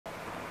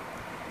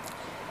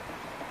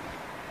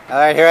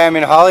Alright, here I am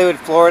in Hollywood,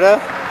 Florida,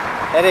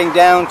 heading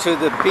down to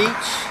the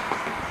beach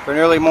for an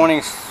early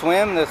morning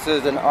swim. This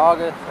is in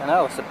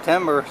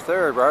September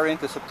 3rd. We're already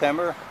into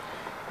September.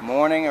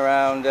 Morning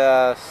around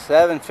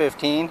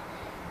 7:15.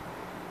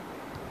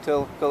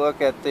 Took a look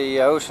at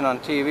the ocean on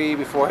TV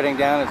before heading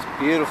down. It's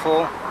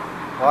beautiful.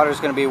 Water's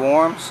going to be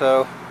warm,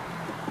 so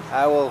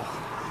I will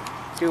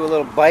do a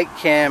little bike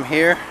cam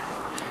here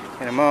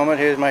in a moment.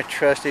 Here's my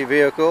trusty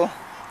vehicle.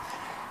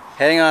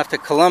 Heading off to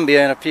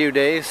Colombia in a few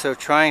days, so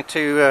trying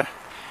to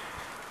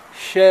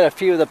shed a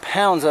few of the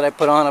pounds that I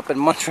put on up in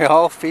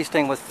Montreal,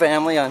 feasting with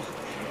family on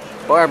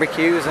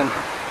barbecues and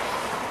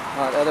a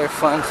lot of other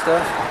fun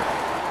stuff.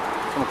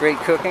 Some great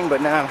cooking,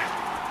 but now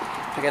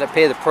I got to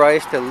pay the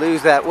price to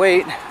lose that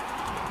weight.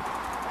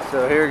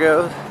 So here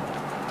goes.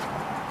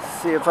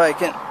 See if I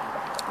can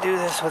do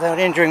this without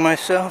injuring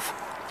myself.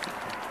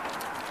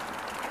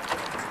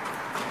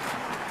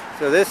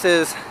 So this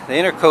is the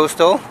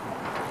Intercoastal.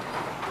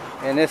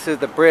 And this is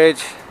the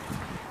bridge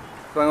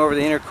going over the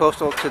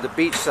Intercoastal to the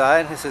beach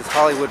side. This is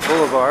Hollywood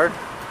Boulevard.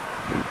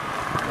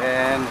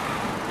 And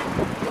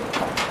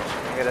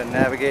I gotta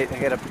navigate. I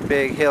got a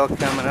big hill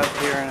coming up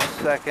here in a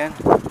second.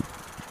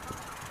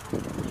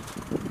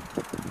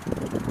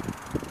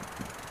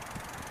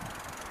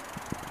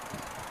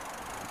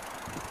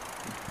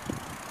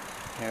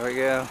 Here we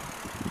go.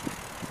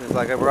 This is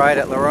like a ride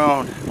at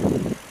Lerone.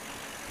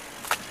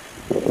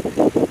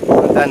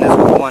 I've done this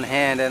with one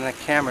hand and a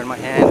camera in my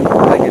hand.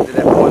 I think I did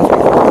that once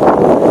before.